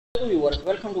Viewers,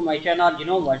 welcome to my channel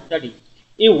Genome Study.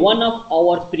 In one of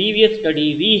our previous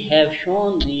study, we have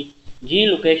shown the gene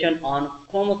location on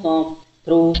chromosome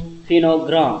through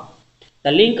Phenogram.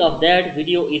 The link of that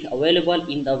video is available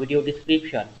in the video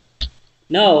description.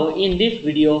 Now, in this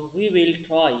video, we will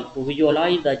try to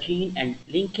visualize the gene and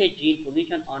linkage gene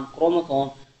position on chromosome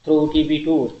through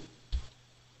TBTool.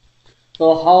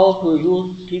 So, how to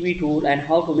use TBTool and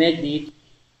how to make these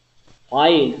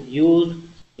files used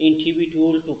in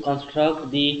TBTool to construct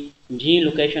the gene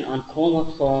location on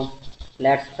chromosome.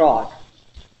 Let's start.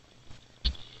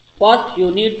 First, you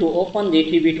need to open the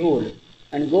TBTool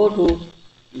and go to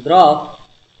Graph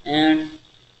and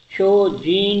show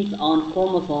genes on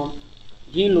chromosome,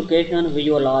 gene location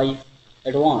visualize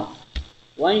advanced.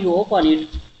 When you open it,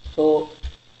 so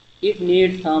it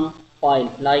needs some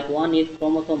files, like one is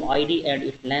chromosome ID and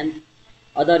its length,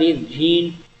 other is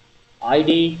gene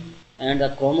ID and the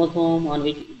chromosome on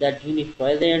which that gene is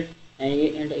present,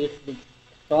 and its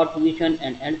start position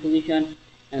and end position,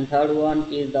 and third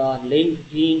one is the linked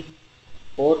gene,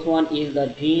 fourth one is the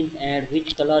genes and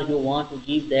which color you want to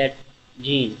give that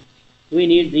gene. We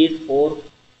need these four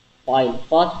files.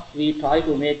 First we try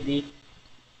to make the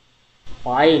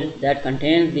file that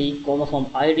contains the chromosome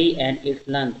ID and its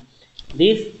length.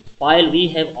 This file we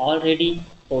have already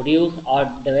produced or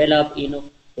developed in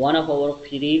one of our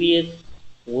previous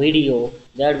video,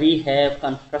 that we have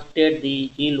constructed the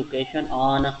gene location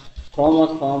on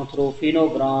chromosome through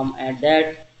Phenogram,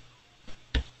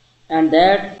 and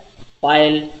that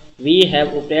file we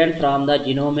have obtained from the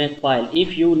Genome file.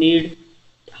 If you need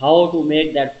how to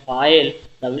make that file,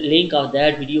 the link of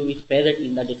that video is present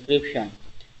in the description.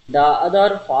 The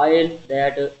other file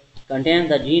that contains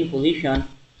the gene position,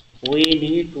 we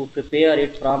need to prepare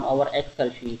it from our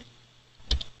Excel sheet.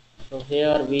 So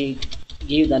here we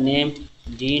give the name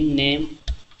gene name,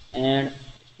 and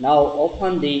now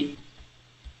open the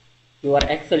your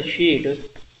Excel sheet,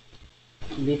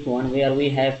 this one where we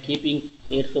have keeping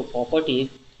its properties,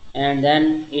 and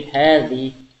then it has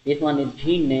this one is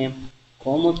gene name,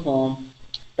 chromosome,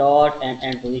 start and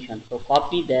end position. So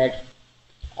copy that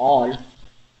all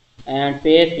and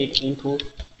paste it into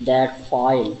that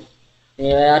file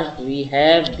where we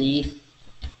have this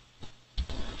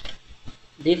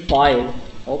file.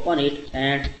 Open it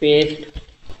and paste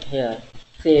here,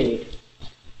 save it.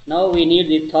 Now we need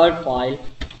the third file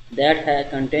that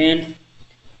contains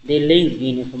the linked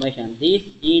gene information. This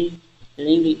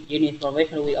linked gene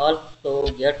information we also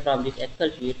get from this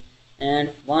Excel sheet,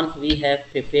 and once we have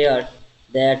prepared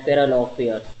that parallel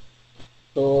pairs,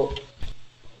 so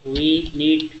we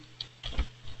need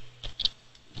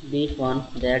this one,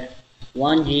 that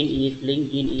one gene is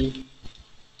linked gene is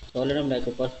Solanum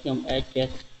lycopodium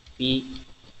HSP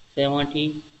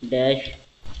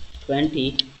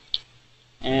 70-20,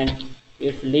 and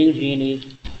its linked gene is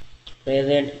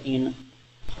present in,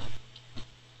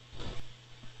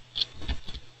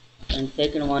 and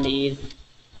second one is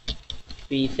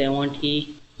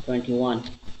P70-21,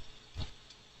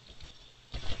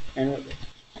 and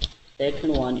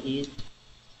second one is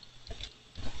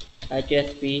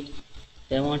HSP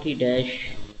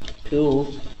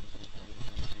 70-2.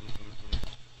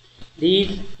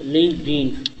 These linked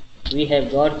genes we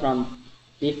have got from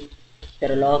this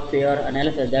parallel pair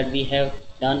analysis that we have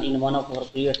done in one of our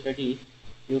previous studies.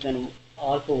 You can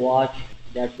also watch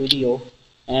that video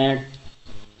and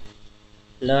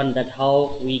learn that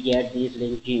how we get these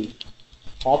linked genes.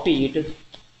 Copy it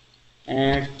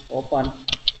and open,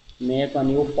 make a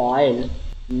new file,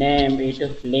 name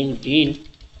it linked gene,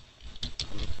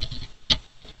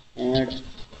 and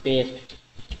paste,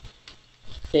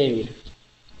 save it.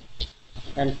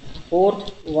 And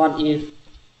fourth one is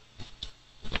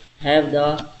have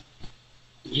the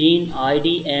gene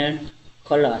ID and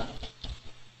color,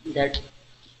 that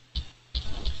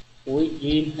which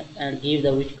gene and give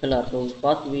the which color. So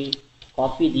first we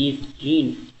copy these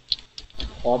genes,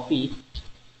 copy,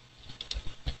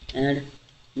 and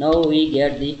now we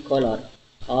get the color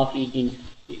of each gene.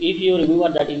 If you remember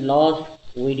that in last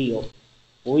video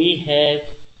we have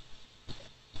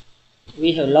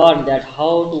learned that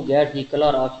how to get the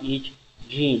color of each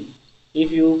gene.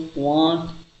 If you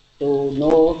want to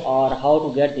know or how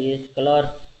to get the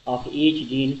color of each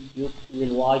gene, you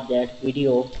will watch that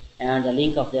video, and the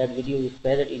link of that video is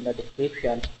present in the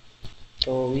description.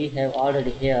 So we have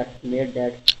already here made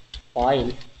that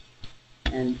file,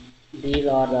 and these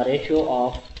are the ratio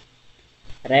of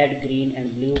red, green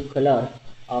and blue color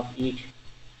of each.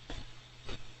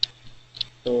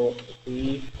 So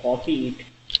we copy it,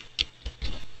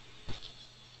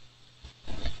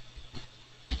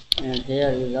 and here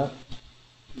is the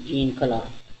gene color,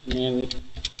 name it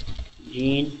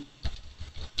gene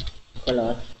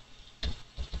color,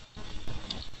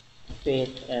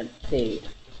 paste and save.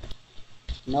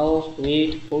 Now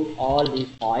we put all these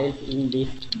files in this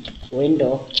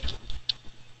window.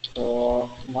 So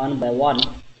one by one.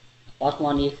 First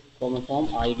one is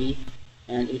chromosome ID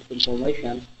and its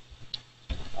information.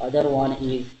 Other one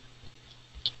is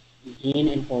gene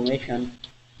information.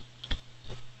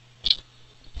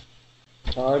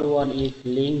 Third one is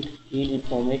linked gene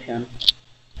information.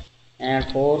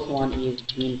 And fourth one is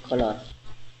gene color.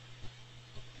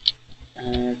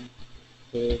 And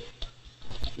save.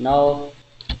 Now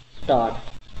start.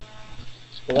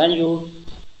 So when you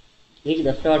click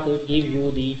the start, it gives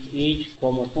you the each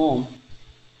chromosome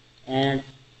and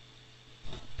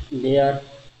their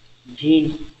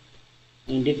gene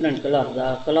in different colors.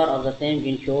 The color of the same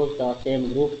gene shows the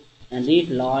same group, and these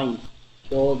lines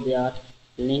show their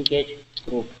linkage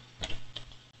group,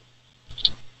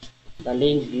 the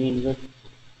linked genes.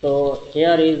 So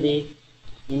here is the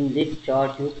in this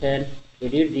chart you can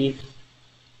edit these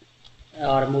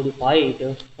or modify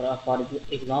it. For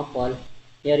example,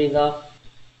 here is a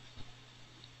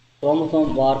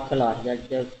chromosome bar color that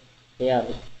just here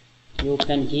you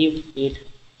can give it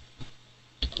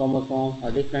chromosome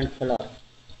a different color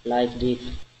like this.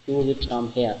 Choose it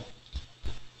from here.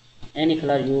 Any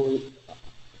color you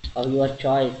of your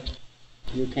choice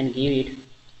you can give it,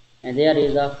 and there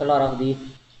is the color of the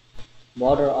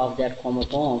border of that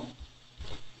chromosome.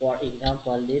 For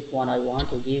example, this one I want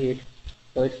to give it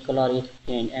so its color is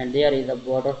changed, and there is a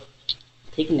border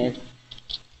thickness,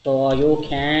 so you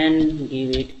can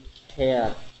give it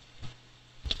here.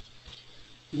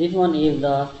 This one is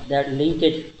the that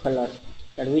linkage color,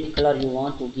 that which color you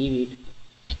want to give it,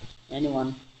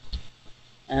 anyone.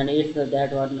 And it's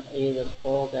that one is a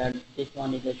stroke, and this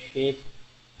one is a shape,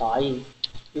 size.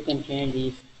 You can change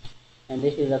these. And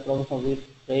this is a chromosome width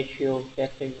ratio,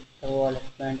 text interval,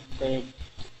 expand stage.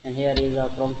 And here is a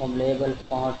chromosome label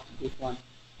font. This one,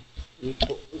 which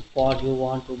font you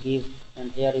want to give.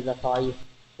 And here is a size,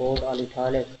 bold or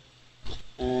italic.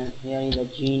 And here is a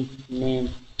gene name,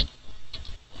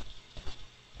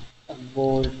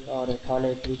 bold or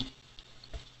italic, which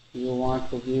you want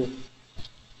to give.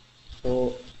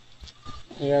 So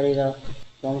here is a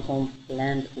chromosome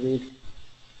length, width,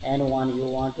 and one you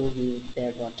want to give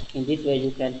that one. In this way you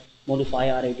can modify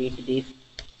or edit this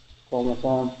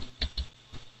chromosome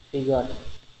figure.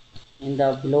 In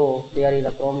the below there is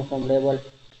a chromosome label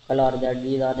color, that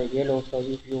these are the yellow. So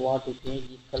if you want to change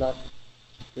this color,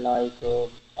 like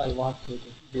I want it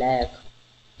black,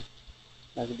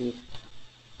 like this.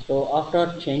 So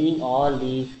after changing all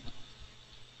these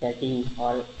settings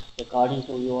or according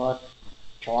to your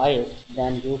choice,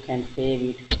 then you can save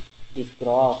it, this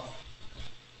graph,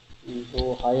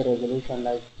 into high resolution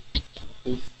like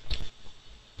this,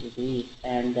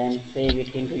 and then save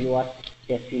it into your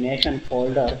destination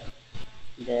folder,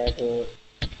 that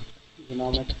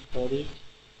genomic story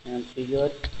and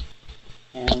figures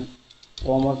and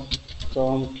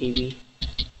chromosome TB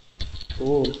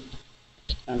tool,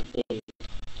 and save it.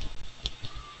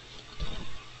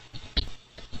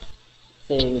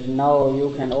 Now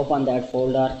you can open that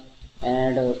folder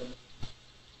and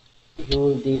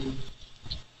use this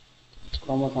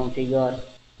chromosome figure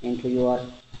into your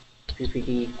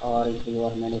PPT or into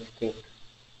your manuscript.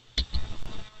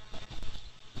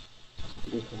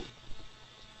 This one.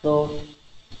 So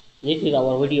this is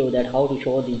our video that how to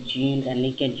show the genes and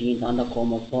linkage genes on the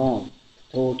chromosome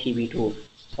through TBTool.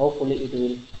 Hopefully it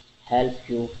will help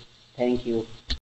you. Thank you.